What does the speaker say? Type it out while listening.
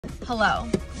Hello,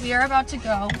 we are about to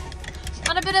go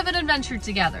on a bit of an adventure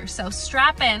together, so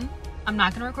strap in. I'm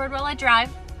not gonna record while I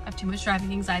drive. I have too much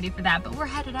driving anxiety for that, but we're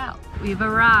headed out. We've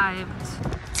arrived.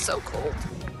 It's so cold.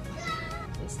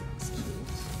 This looks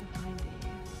cute. Behind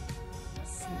a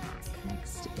snack.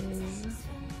 Next is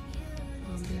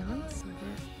ambiance.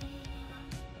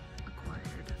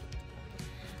 Acquired.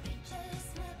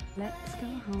 Let's go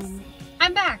home.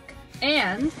 I'm back,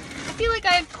 and I feel like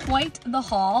I have quite the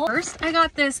haul. First, I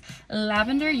got this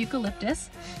lavender eucalyptus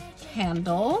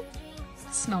candle.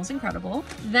 It smells incredible.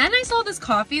 Then I saw this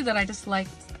coffee that I just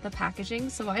liked the packaging,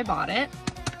 so I bought it.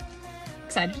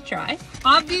 Excited to try.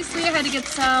 Obviously, I had to get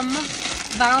some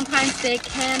Valentine's Day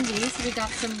candy, so we got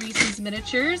some Reese's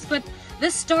miniatures, but the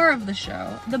star of the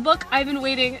show, the book I've been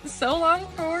waiting so long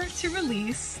for to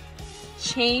release,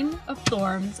 Chain of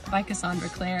Thorns by Cassandra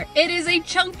Clare. It is a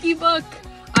chunky book.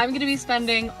 I'm gonna be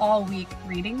spending all week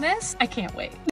reading this. I can't wait.